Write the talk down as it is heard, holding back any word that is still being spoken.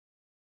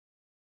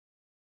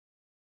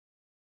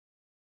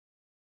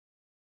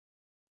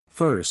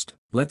First,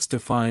 let's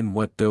define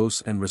what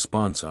dose and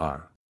response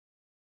are.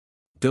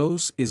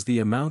 Dose is the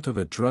amount of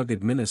a drug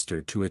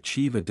administered to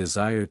achieve a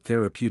desired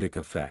therapeutic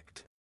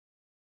effect.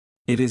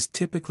 It is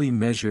typically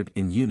measured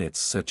in units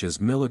such as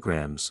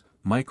milligrams,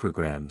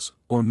 micrograms,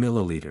 or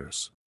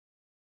milliliters.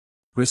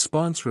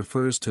 Response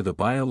refers to the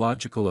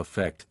biological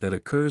effect that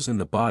occurs in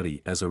the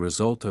body as a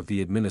result of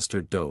the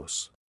administered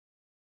dose.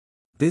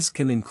 This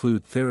can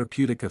include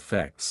therapeutic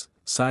effects,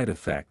 side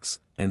effects,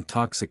 and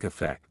toxic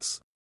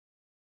effects.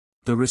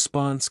 The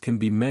response can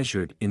be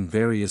measured in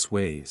various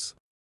ways.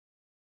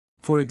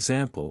 For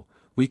example,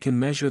 we can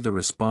measure the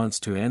response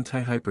to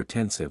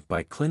antihypertensive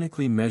by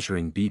clinically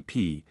measuring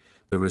BP,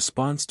 the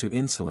response to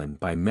insulin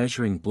by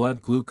measuring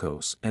blood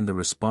glucose, and the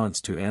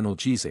response to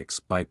analgesics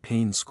by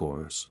pain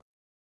scores.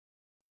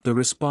 The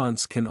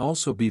response can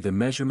also be the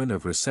measurement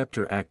of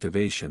receptor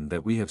activation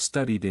that we have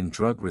studied in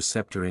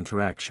drug-receptor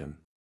interaction.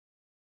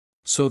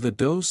 So the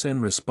dose and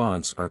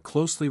response are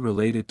closely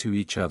related to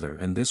each other,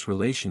 and this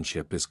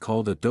relationship is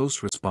called a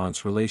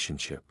dose-response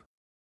relationship.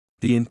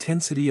 The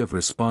intensity of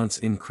response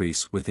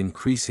increase with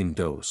increasing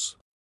dose.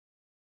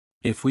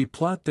 If we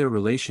plot their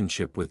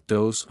relationship with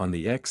dose on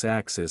the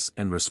x-axis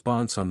and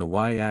response on the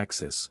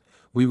y-axis,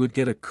 we would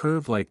get a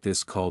curve like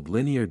this called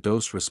linear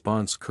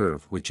dose-response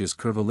curve, which is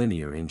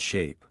curvilinear in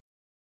shape.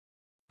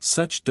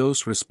 Such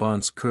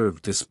dose-response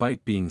curve,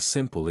 despite being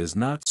simple, is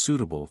not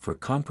suitable for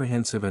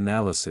comprehensive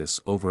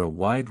analysis over a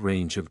wide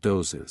range of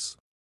doses.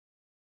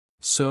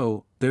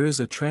 So, there is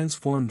a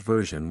transformed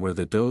version where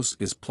the dose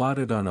is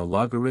plotted on a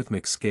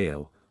logarithmic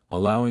scale,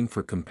 allowing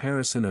for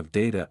comparison of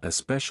data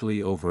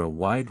especially over a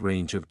wide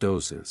range of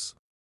doses.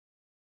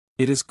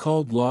 It is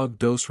called log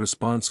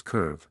dose-response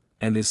curve,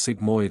 and is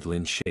sigmoidal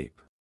in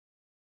shape.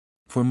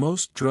 For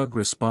most drug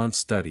response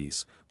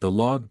studies, the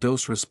log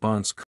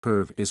dose-response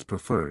curve is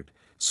preferred,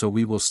 so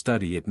we will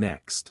study it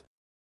next.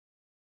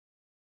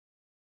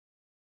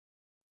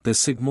 The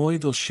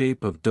sigmoidal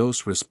shape of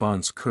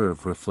dose-response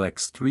curve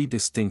reflects three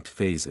distinct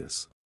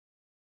phases.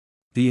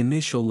 The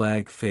initial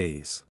lag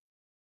phase,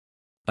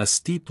 a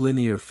steep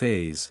linear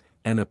phase,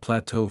 and a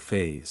plateau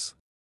phase.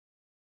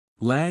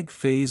 Lag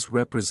phase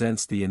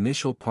represents the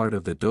initial part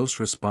of the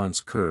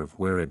dose-response curve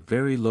where at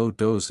very low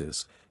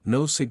doses,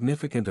 no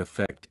significant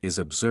effect is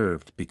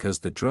observed because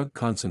the drug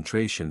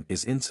concentration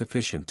is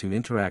insufficient to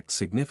interact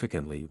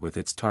significantly with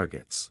its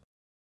targets.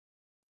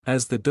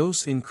 As the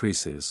dose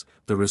increases,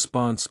 the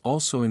response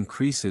also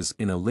increases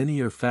in a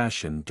linear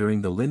fashion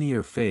during the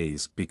linear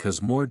phase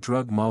because more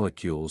drug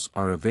molecules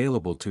are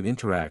available to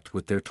interact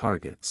with their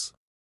targets.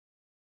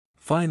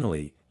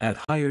 Finally,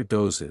 at higher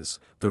doses,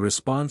 the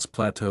response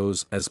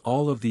plateaus as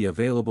all of the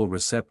available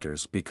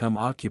receptors become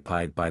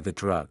occupied by the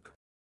drug.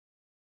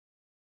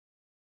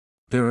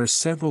 There are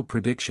several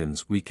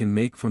predictions we can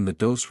make from the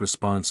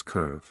dose-response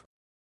curve.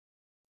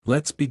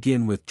 Let's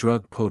begin with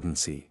drug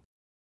potency.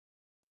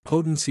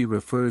 Potency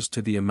refers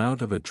to the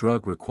amount of a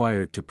drug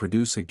required to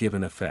produce a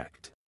given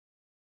effect.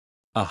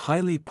 A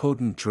highly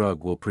potent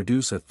drug will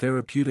produce a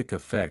therapeutic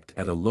effect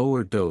at a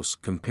lower dose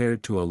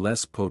compared to a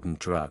less potent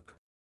drug.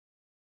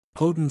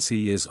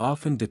 Potency is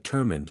often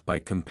determined by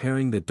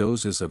comparing the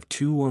doses of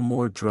two or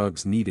more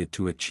drugs needed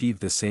to achieve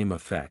the same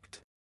effect.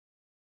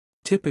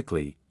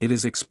 Typically, it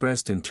is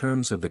expressed in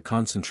terms of the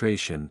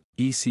concentration,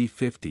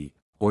 EC50,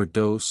 or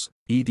dose,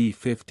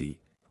 ED50,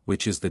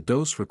 which is the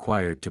dose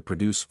required to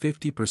produce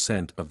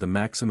 50% of the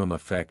maximum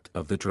effect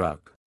of the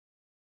drug.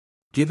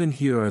 Given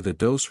here are the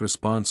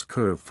dose-response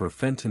curve for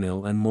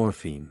fentanyl and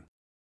morphine.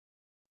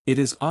 It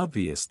is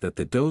obvious that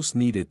the dose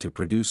needed to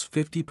produce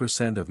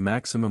 50% of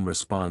maximum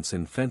response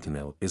in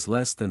fentanyl is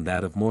less than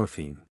that of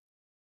morphine.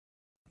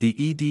 The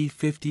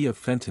ED50 of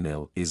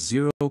fentanyl is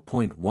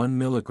 0.1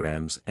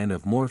 mg and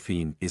of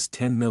morphine is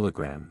 10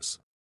 mg.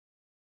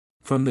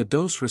 From the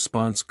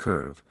dose-response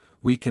curve,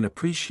 we can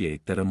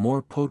appreciate that a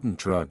more potent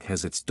drug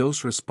has its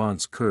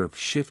dose-response curve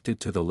shifted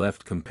to the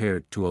left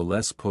compared to a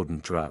less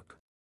potent drug.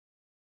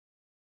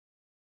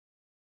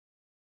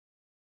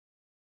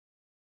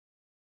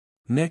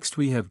 Next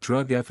we have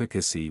drug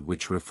efficacy,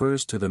 which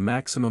refers to the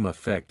maximum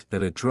effect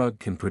that a drug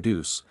can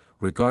produce,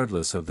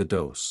 regardless of the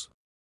dose.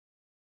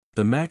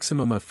 The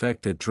maximum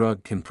effect a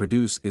drug can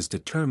produce is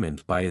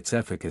determined by its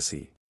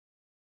efficacy.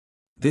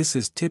 This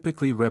is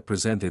typically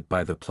represented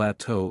by the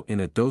plateau in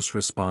a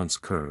dose-response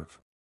curve.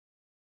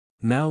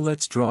 Now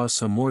let's draw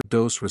some more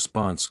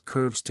dose-response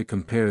curves to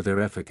compare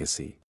their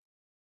efficacy.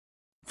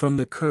 From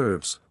the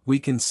curves, we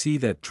can see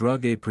that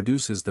drug A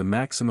produces the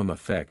maximum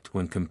effect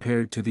when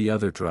compared to the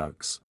other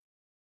drugs.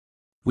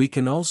 We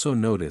can also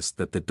notice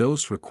that the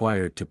dose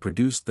required to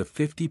produce the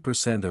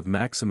 50% of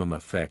maximum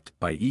effect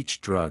by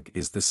each drug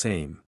is the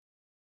same.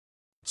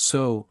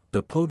 So,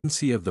 the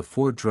potency of the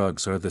four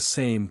drugs are the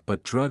same,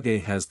 but drug A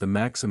has the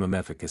maximum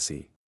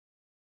efficacy.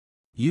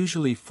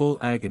 Usually full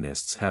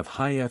agonists have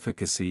high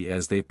efficacy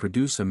as they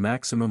produce a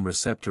maximum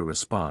receptor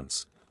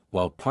response,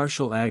 while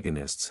partial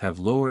agonists have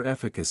lower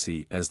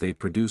efficacy as they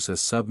produce a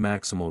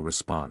submaximal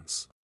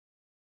response.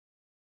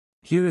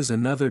 Here is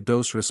another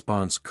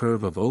dose-response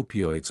curve of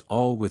opioids,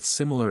 all with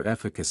similar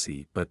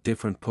efficacy but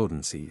different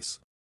potencies.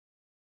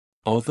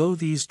 Although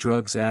these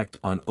drugs act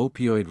on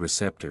opioid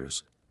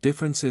receptors,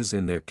 differences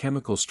in their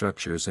chemical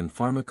structures and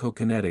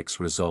pharmacokinetics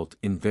result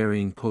in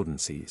varying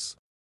potencies.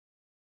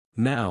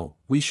 Now,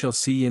 we shall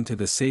see into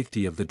the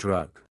safety of the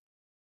drug.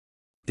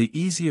 The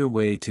easier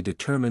way to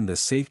determine the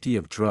safety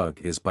of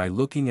drug is by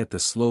looking at the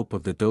slope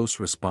of the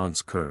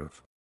dose-response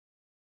curve.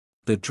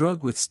 The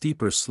drug with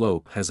steeper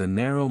slope has a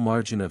narrow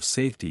margin of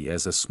safety,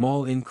 as a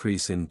small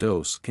increase in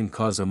dose can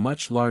cause a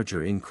much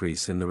larger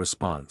increase in the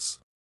response.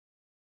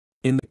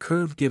 In the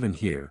curve given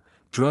here,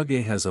 drug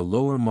A has a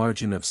lower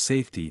margin of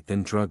safety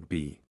than drug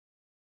B.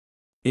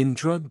 In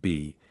drug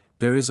B,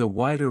 there is a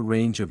wider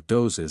range of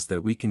doses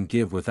that we can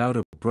give without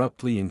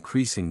abruptly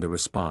increasing the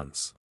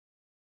response.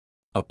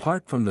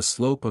 Apart from the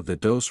slope of the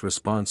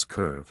dose-response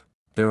curve,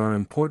 there are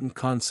important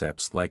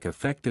concepts like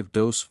effective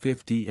dose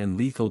 50 and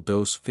lethal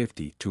dose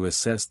 50 to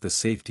assess the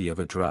safety of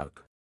a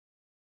drug.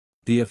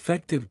 The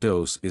effective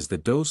dose is the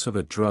dose of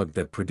a drug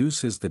that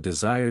produces the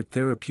desired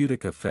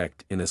therapeutic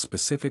effect in a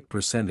specific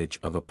percentage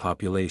of a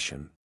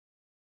population.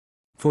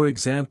 For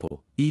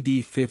example,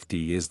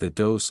 ED50 is the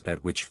dose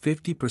at which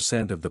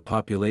 50% of the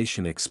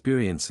population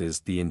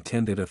experiences the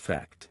intended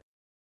effect.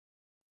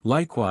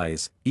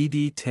 Likewise,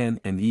 ED10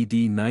 and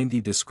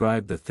ED90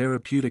 describe the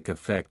therapeutic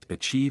effect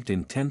achieved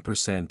in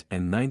 10%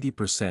 and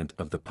 90%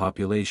 of the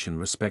population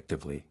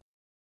respectively.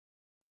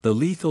 The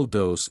lethal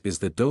dose is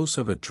the dose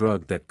of a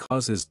drug that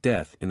causes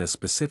death in a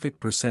specific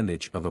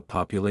percentage of a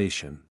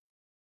population.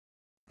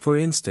 For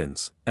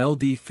instance,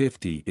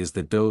 LD50 is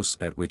the dose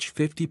at which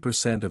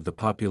 50% of the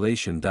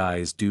population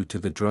dies due to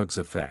the drug's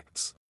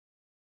effects.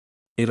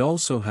 It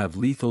also have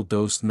lethal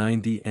dose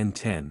 90 and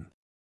 10.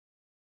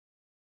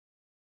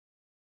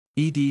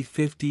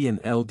 ED50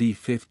 and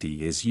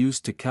LD50 is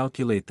used to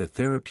calculate the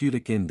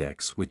therapeutic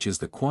index, which is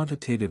the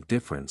quantitative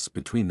difference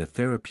between the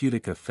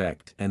therapeutic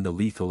effect and the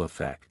lethal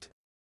effect.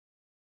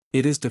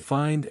 It is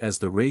defined as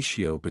the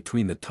ratio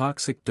between the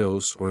toxic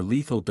dose or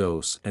lethal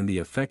dose and the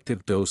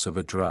effective dose of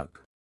a drug.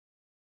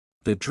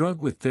 The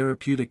drug with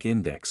therapeutic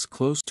index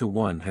close to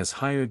 1 has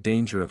higher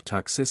danger of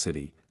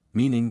toxicity,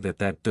 meaning that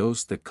that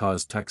dose that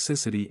caused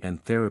toxicity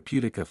and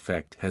therapeutic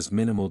effect has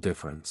minimal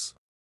difference.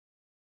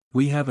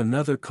 We have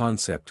another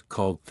concept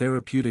called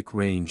therapeutic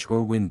range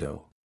or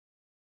window.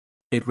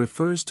 It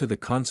refers to the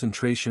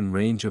concentration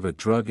range of a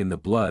drug in the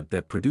blood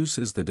that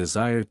produces the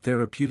desired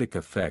therapeutic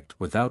effect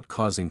without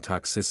causing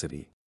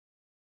toxicity.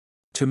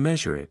 To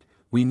measure it,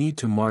 we need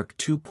to mark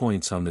 2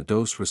 points on the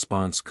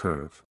dose-response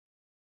curve.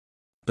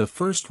 The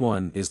first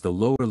one is the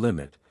lower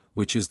limit,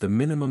 which is the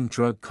minimum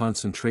drug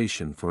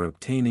concentration for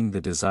obtaining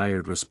the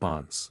desired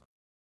response.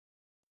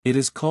 It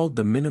is called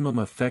the minimum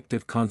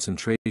effective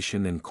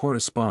concentration and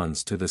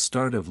corresponds to the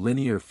start of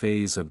linear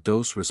phase of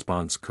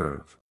dose-response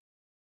curve.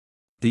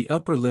 The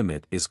upper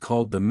limit is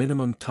called the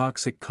minimum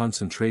toxic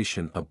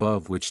concentration,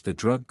 above which the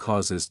drug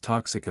causes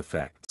toxic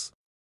effects.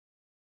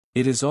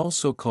 It is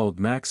also called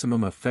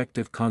maximum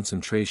effective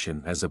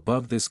concentration, as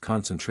above this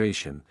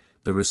concentration,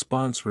 the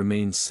response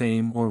remains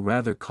same or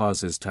rather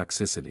causes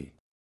toxicity.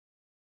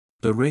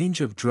 The range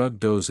of drug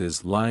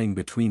doses lying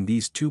between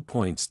these 2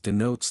 points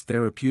denotes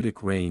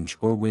therapeutic range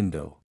or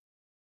window.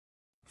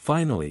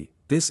 Finally,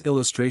 this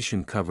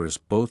illustration covers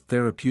both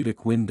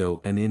therapeutic window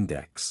and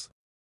index.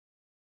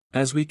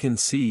 As we can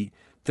see,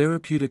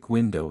 therapeutic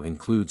window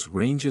includes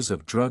ranges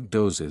of drug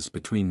doses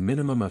between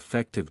minimum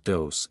effective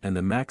dose and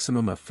the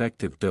maximum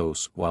effective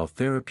dose, while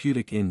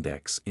therapeutic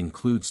index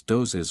includes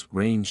doses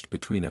ranged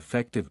between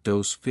effective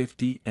dose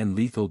 50 and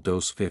lethal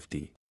dose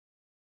 50.